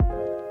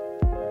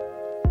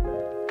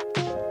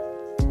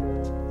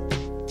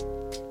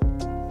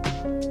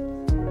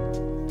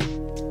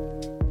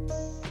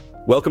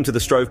Welcome to the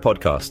Strove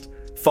Podcast.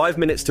 5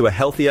 minutes to a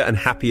healthier and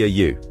happier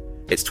you.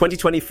 It's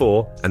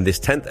 2024, and this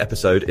 10th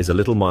episode is a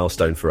little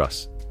milestone for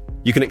us.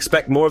 You can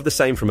expect more of the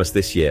same from us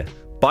this year.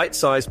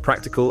 Bite-sized,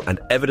 practical, and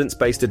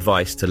evidence-based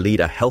advice to lead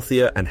a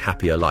healthier and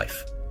happier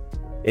life.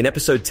 In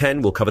episode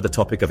 10, we'll cover the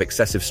topic of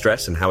excessive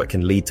stress and how it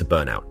can lead to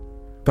burnout.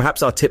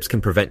 Perhaps our tips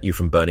can prevent you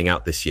from burning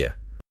out this year.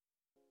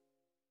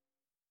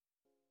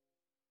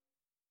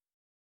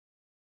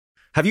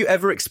 Have you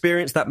ever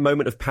experienced that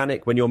moment of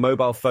panic when your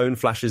mobile phone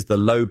flashes the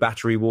low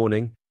battery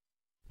warning?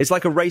 It's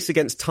like a race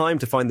against time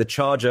to find the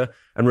charger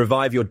and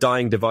revive your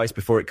dying device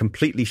before it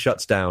completely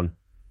shuts down.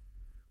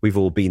 We've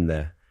all been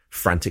there,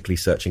 frantically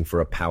searching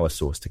for a power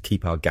source to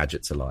keep our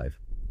gadgets alive.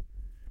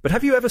 But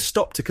have you ever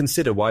stopped to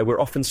consider why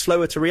we're often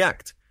slower to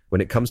react when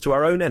it comes to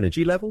our own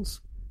energy levels?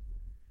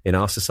 In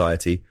our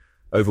society,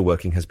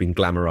 overworking has been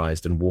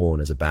glamorized and worn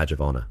as a badge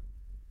of honor.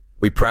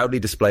 We proudly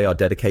display our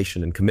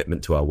dedication and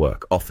commitment to our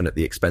work, often at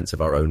the expense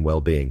of our own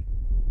well-being.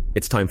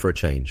 It's time for a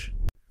change.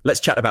 Let's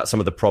chat about some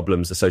of the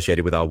problems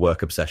associated with our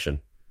work obsession.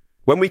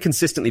 When we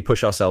consistently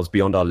push ourselves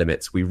beyond our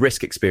limits, we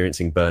risk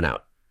experiencing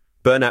burnout.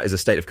 Burnout is a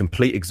state of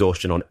complete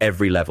exhaustion on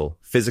every level,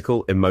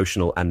 physical,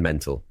 emotional, and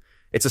mental.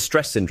 It's a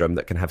stress syndrome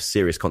that can have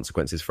serious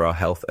consequences for our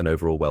health and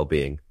overall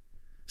well-being.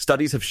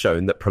 Studies have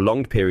shown that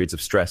prolonged periods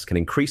of stress can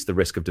increase the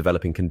risk of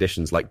developing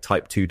conditions like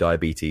type 2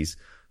 diabetes,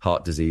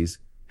 heart disease,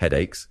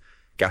 headaches,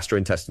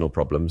 gastrointestinal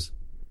problems,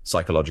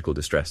 psychological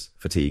distress,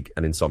 fatigue,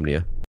 and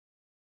insomnia.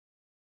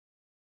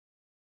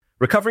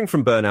 Recovering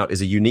from burnout is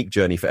a unique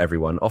journey for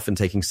everyone, often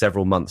taking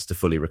several months to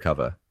fully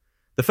recover.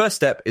 The first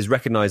step is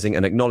recognizing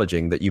and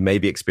acknowledging that you may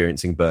be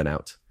experiencing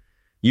burnout.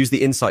 Use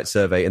the Insight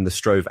survey in the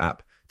Strove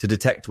app to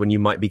detect when you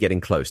might be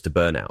getting close to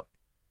burnout.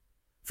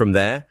 From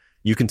there,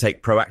 you can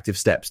take proactive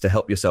steps to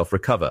help yourself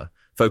recover,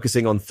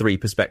 focusing on 3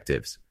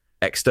 perspectives: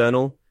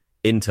 external,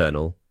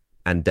 internal,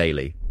 and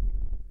daily.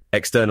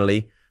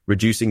 Externally,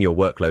 reducing your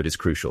workload is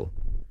crucial.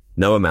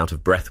 No amount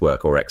of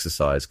breathwork or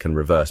exercise can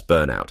reverse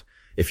burnout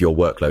if your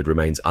workload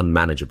remains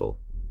unmanageable.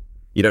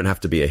 You don't have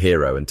to be a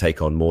hero and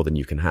take on more than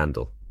you can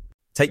handle.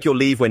 Take your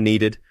leave when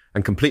needed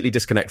and completely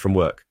disconnect from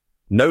work.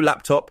 No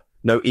laptop,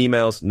 no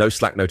emails, no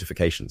Slack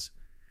notifications.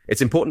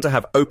 It's important to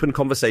have open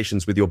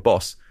conversations with your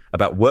boss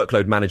about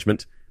workload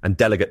management and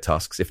delegate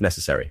tasks if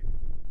necessary.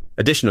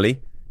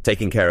 Additionally,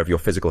 taking care of your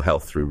physical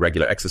health through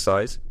regular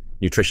exercise,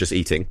 nutritious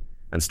eating,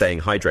 and staying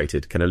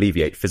hydrated can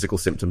alleviate physical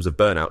symptoms of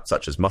burnout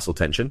such as muscle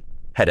tension,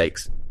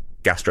 headaches,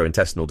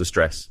 gastrointestinal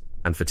distress,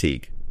 and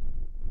fatigue.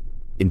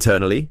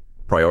 Internally,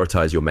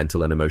 prioritize your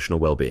mental and emotional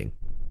well-being.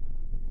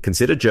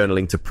 Consider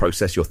journaling to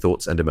process your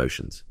thoughts and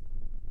emotions.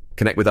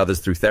 Connect with others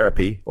through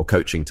therapy or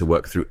coaching to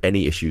work through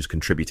any issues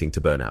contributing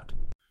to burnout.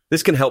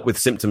 This can help with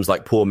symptoms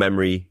like poor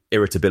memory,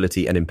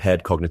 irritability, and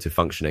impaired cognitive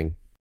functioning.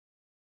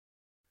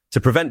 To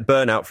prevent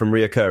burnout from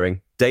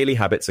reoccurring, daily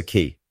habits are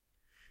key.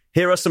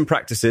 Here are some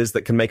practices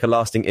that can make a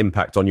lasting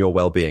impact on your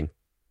well-being.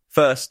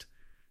 First,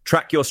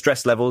 track your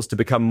stress levels to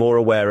become more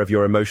aware of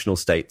your emotional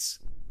states.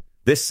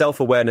 This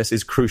self-awareness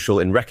is crucial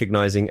in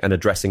recognizing and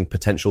addressing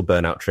potential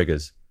burnout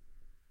triggers.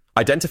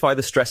 Identify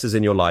the stresses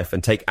in your life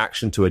and take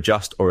action to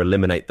adjust or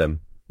eliminate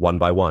them, one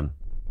by one.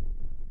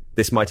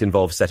 This might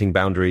involve setting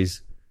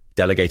boundaries,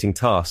 delegating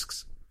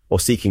tasks, or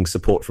seeking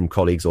support from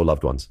colleagues or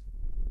loved ones.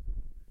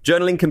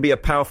 Journaling can be a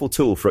powerful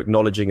tool for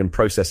acknowledging and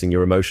processing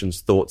your emotions,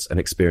 thoughts, and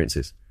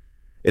experiences.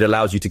 It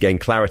allows you to gain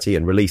clarity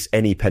and release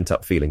any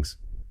pent-up feelings.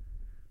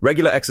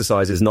 Regular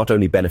exercise is not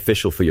only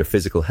beneficial for your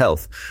physical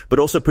health, but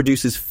also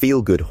produces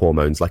feel-good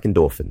hormones like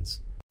endorphins.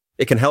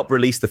 It can help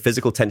release the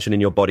physical tension in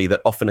your body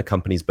that often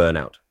accompanies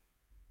burnout.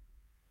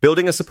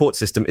 Building a support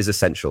system is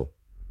essential.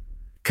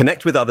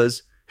 Connect with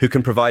others who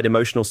can provide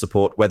emotional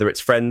support, whether it's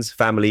friends,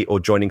 family,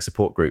 or joining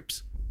support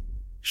groups.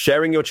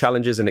 Sharing your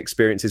challenges and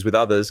experiences with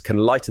others can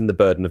lighten the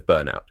burden of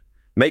burnout.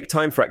 Make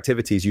time for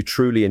activities you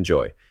truly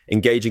enjoy.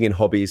 Engaging in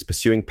hobbies,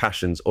 pursuing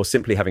passions, or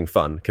simply having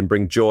fun can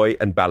bring joy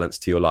and balance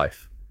to your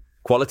life.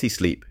 Quality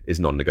sleep is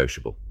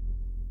non-negotiable.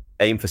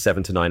 Aim for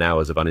 7 to 9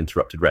 hours of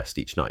uninterrupted rest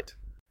each night.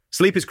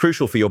 Sleep is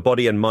crucial for your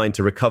body and mind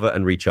to recover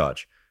and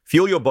recharge.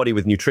 Fuel your body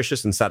with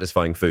nutritious and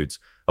satisfying foods.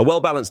 A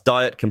well-balanced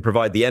diet can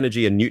provide the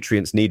energy and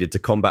nutrients needed to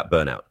combat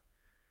burnout.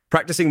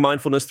 Practicing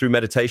mindfulness through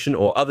meditation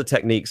or other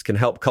techniques can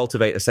help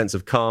cultivate a sense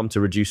of calm to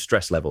reduce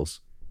stress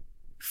levels.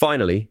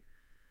 Finally,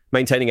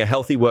 maintaining a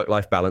healthy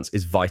work-life balance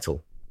is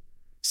vital.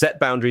 Set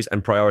boundaries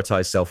and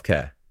prioritize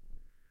self-care.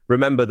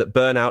 Remember that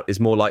burnout is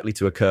more likely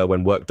to occur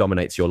when work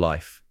dominates your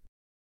life.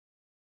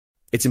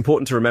 It's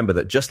important to remember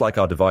that just like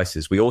our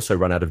devices, we also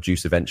run out of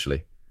juice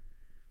eventually.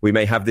 We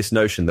may have this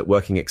notion that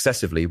working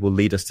excessively will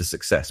lead us to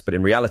success, but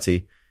in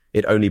reality,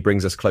 it only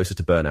brings us closer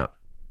to burnout.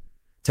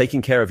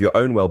 Taking care of your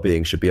own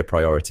well-being should be a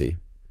priority.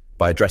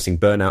 By addressing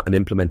burnout and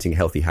implementing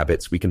healthy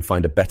habits, we can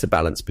find a better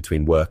balance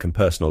between work and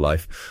personal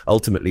life,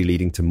 ultimately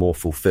leading to more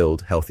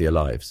fulfilled, healthier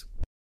lives.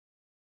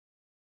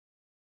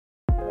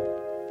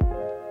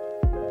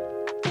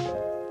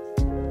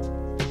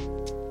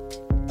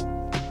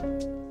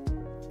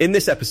 In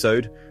this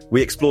episode,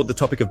 we explored the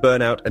topic of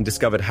burnout and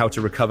discovered how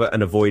to recover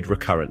and avoid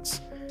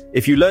recurrence.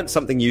 If you learned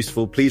something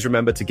useful, please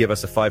remember to give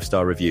us a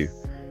 5-star review.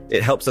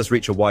 It helps us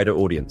reach a wider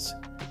audience.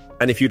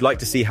 And if you'd like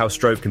to see how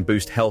Strove can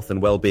boost health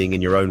and well-being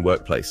in your own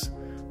workplace,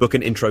 book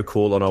an intro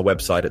call on our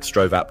website at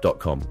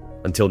stroveapp.com.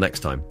 Until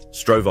next time,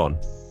 Strove on.